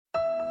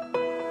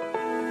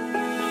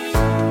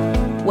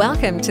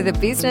Welcome to the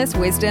Business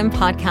Wisdom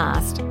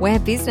Podcast, where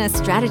business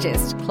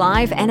strategist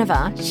Clive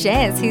Enever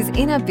shares his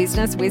inner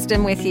business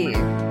wisdom with you.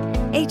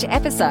 Each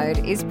episode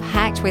is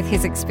packed with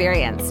his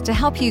experience to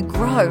help you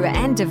grow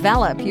and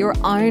develop your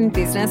own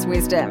business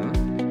wisdom.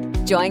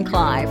 Join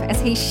Clive as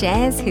he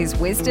shares his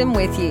wisdom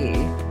with you.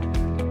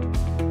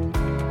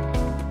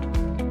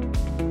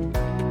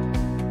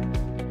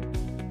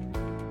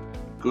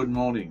 Good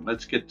morning.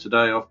 Let's get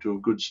today off to a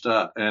good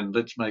start, and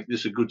let's make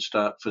this a good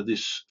start for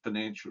this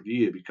financial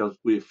year because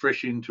we're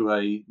fresh into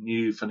a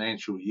new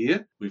financial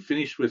year. We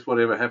finished with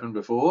whatever happened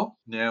before.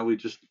 Now we're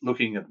just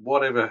looking at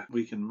whatever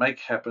we can make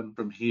happen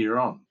from here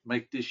on.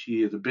 Make this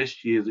year the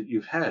best year that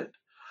you've had.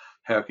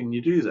 How can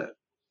you do that?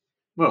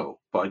 Well,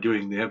 by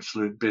doing the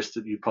absolute best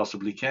that you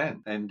possibly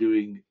can and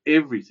doing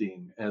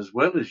everything as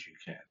well as you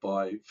can,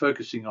 by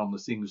focusing on the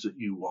things that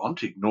you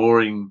want,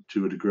 ignoring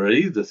to a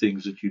degree the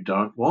things that you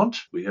don't want.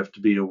 We have to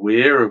be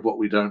aware of what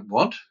we don't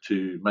want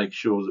to make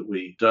sure that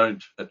we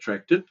don't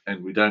attract it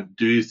and we don't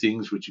do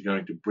things which are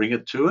going to bring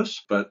it to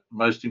us. But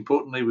most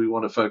importantly, we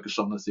want to focus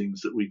on the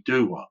things that we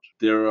do want.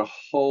 There are a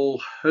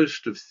whole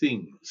host of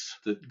things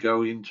that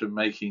go into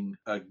making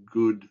a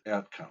good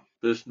outcome.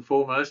 First and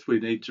foremost, we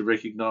need to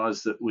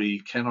recognize that we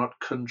cannot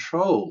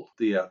control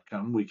the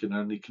outcome. We can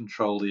only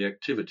control the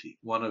activity.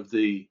 One of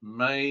the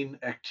main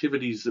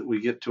activities that we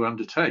get to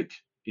undertake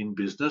in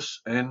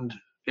business and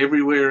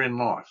everywhere in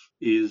life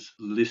is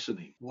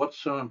listening. What's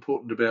so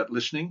important about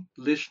listening?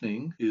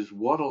 Listening is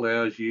what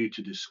allows you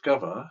to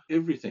discover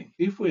everything.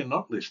 If we're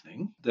not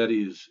listening, that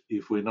is,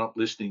 if we're not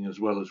listening as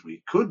well as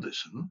we could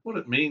listen, what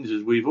it means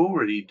is we've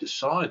already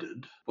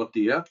decided what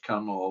the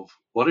outcome of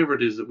whatever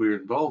it is that we're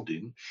involved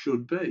in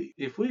should be.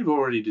 If we've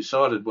already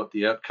decided what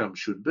the outcome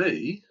should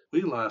be,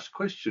 we'll ask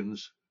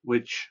questions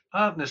which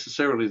aren't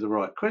necessarily the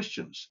right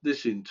questions.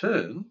 This in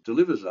turn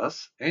delivers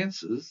us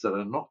answers that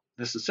are not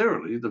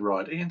necessarily the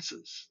right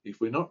answers. If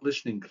we're not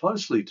listening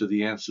closely to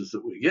the answers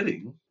that we're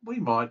getting, we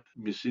might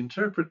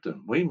misinterpret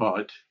them. We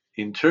might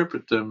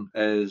interpret them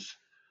as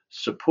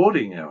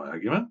supporting our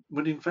argument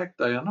when in fact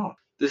they are not.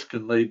 This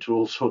can lead to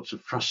all sorts of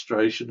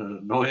frustration and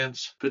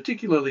annoyance,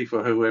 particularly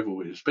for whoever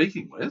we're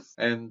speaking with,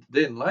 and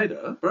then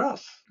later for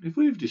us. If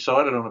we've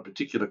decided on a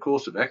particular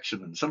course of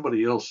action and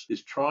somebody else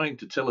is trying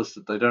to tell us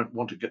that they don't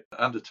want to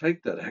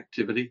undertake that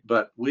activity,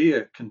 but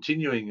we're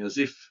continuing as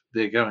if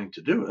they're going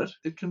to do it,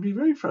 it can be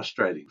very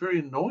frustrating, very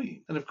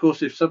annoying. And of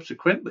course, if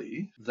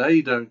subsequently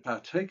they don't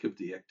partake of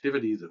the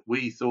activity that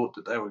we thought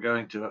that they were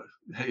going to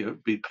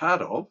be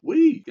part of,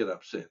 we get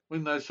upset.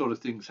 When those sort of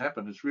things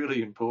happen, it's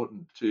really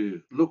important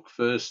to look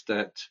first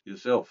at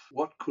yourself.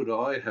 What could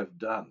I have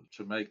done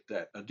to make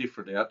that a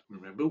different outcome?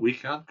 Remember, we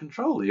can't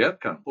control the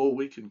outcome. All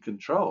we can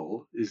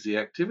control is the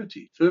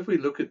activity. So if we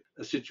look at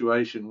a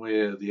situation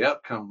where the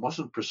outcome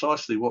wasn't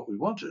precisely what we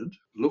wanted,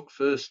 look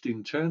first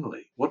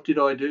internally. What did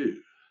I do?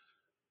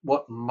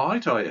 What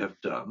might I have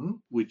done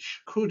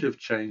which could have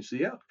changed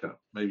the outcome?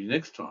 Maybe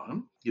next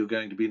time you're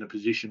going to be in a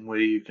position where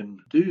you can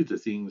do the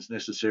things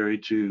necessary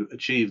to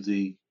achieve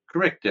the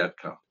correct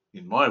outcome.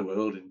 In my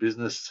world, in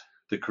business,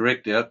 the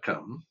correct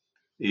outcome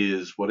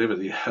is whatever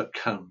the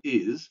outcome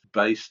is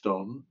based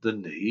on the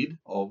need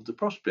of the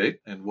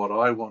prospect and what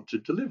I want to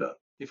deliver.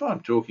 If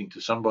I'm talking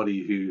to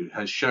somebody who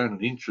has shown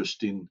an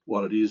interest in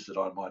what it is that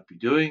I might be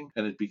doing,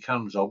 and it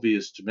becomes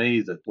obvious to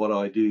me that what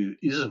I do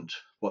isn't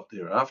what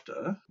they're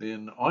after,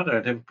 then I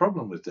don't have a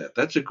problem with that.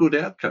 That's a good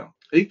outcome.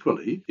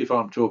 Equally, if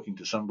I'm talking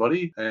to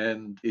somebody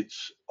and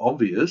it's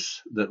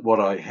obvious that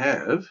what I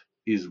have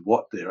is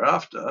what they're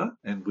after,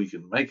 and we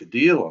can make a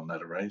deal on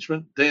that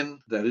arrangement, then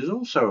that is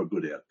also a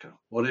good outcome.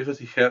 Whatever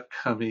the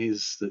outcome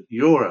is that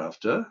you're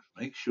after,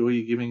 make sure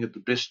you're giving it the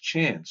best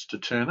chance to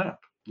turn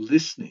up.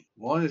 Listening.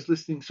 Why is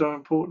listening so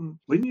important?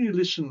 When you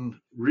listen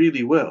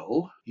really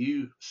well,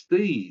 you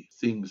see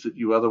things that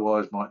you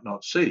otherwise might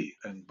not see.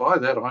 And by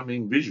that, I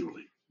mean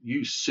visually.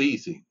 You see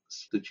things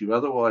that you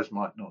otherwise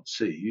might not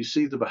see. You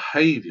see the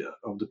behavior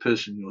of the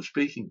person you're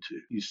speaking to.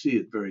 You see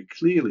it very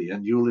clearly,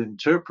 and you'll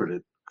interpret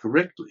it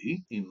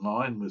correctly in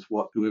line with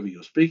what whoever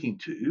you're speaking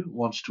to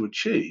wants to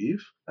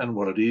achieve and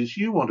what it is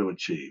you want to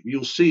achieve.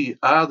 You'll see,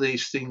 are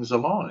these things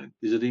aligned?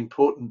 Is it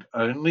important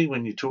only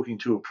when you're talking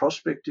to a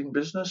prospect in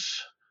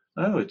business?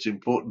 No, it's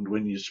important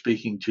when you're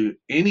speaking to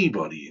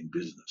anybody in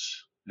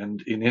business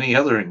and in any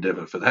other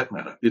endeavour for that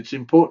matter. It's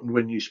important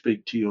when you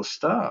speak to your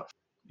staff.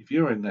 If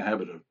you're in the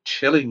habit of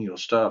telling your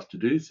staff to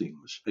do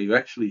things, are you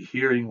actually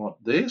hearing what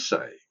they're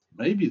saying?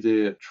 Maybe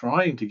they're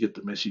trying to get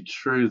the message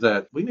through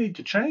that we need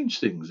to change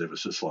things ever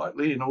so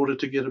slightly in order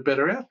to get a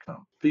better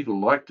outcome. People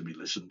like to be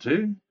listened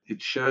to.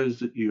 It shows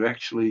that you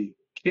actually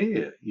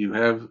care. You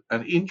have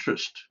an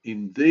interest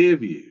in their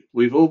view.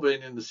 We've all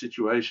been in the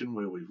situation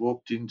where we've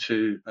walked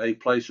into a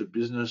place of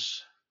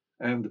business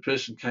and the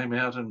person came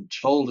out and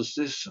told us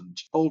this and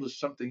told us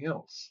something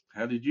else.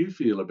 How did you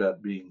feel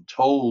about being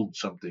told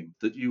something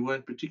that you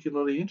weren't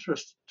particularly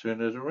interested?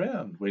 Turn it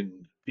around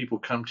when people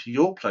come to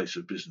your place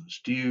of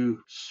business. Do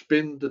you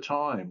spend the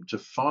time to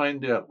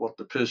find out what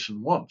the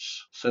person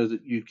wants so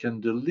that you can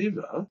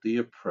deliver the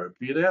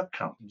appropriate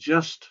outcome?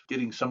 Just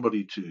getting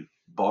somebody to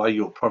buy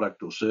your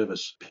product or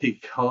service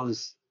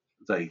because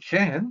they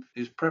can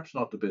is perhaps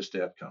not the best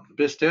outcome.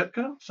 The best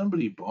outcome,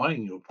 somebody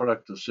buying your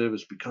product or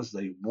service because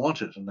they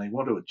want it and they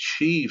want to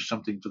achieve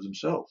something for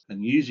themselves.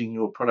 And using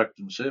your product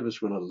and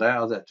service will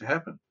allow that to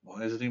happen.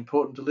 Why is it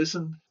important to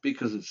listen?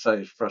 Because it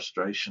saves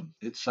frustration.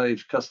 It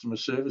saves customer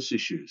service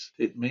issues.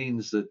 It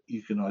means that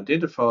you can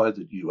identify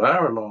that you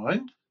are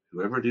aligned,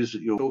 whoever it is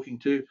that you're talking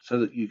to, so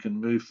that you can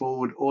move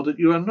forward, or that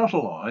you are not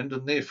aligned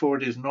and therefore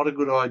it is not a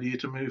good idea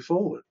to move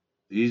forward.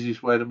 The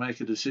easiest way to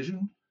make a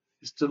decision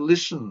is to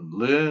listen,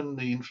 learn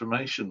the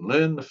information,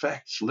 learn the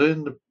facts,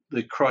 learn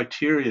the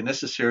criteria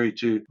necessary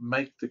to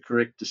make the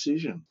correct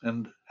decision.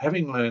 And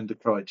having learned the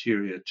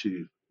criteria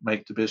to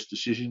make the best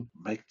decision,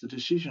 make the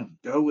decision.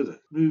 Go with it.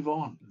 Move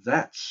on.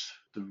 That's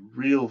the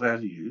real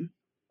value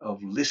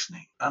of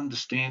listening,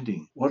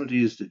 understanding what it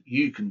is that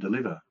you can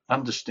deliver,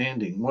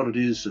 understanding what it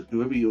is that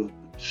whoever you're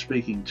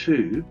speaking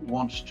to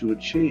wants to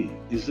achieve.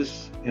 Is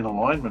this in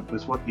alignment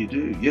with what you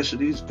do? Yes,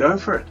 it is. Go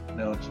for it.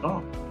 No, it's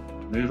not.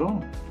 Move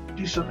on.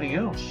 Do something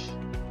else.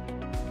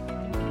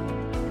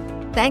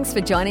 Thanks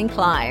for joining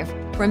Clive.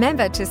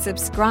 Remember to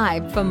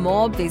subscribe for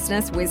more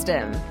business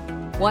wisdom.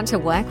 Want to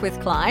work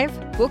with Clive?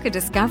 Book a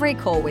discovery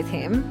call with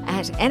him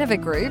at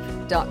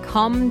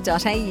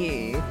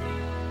enervagroup.com.au.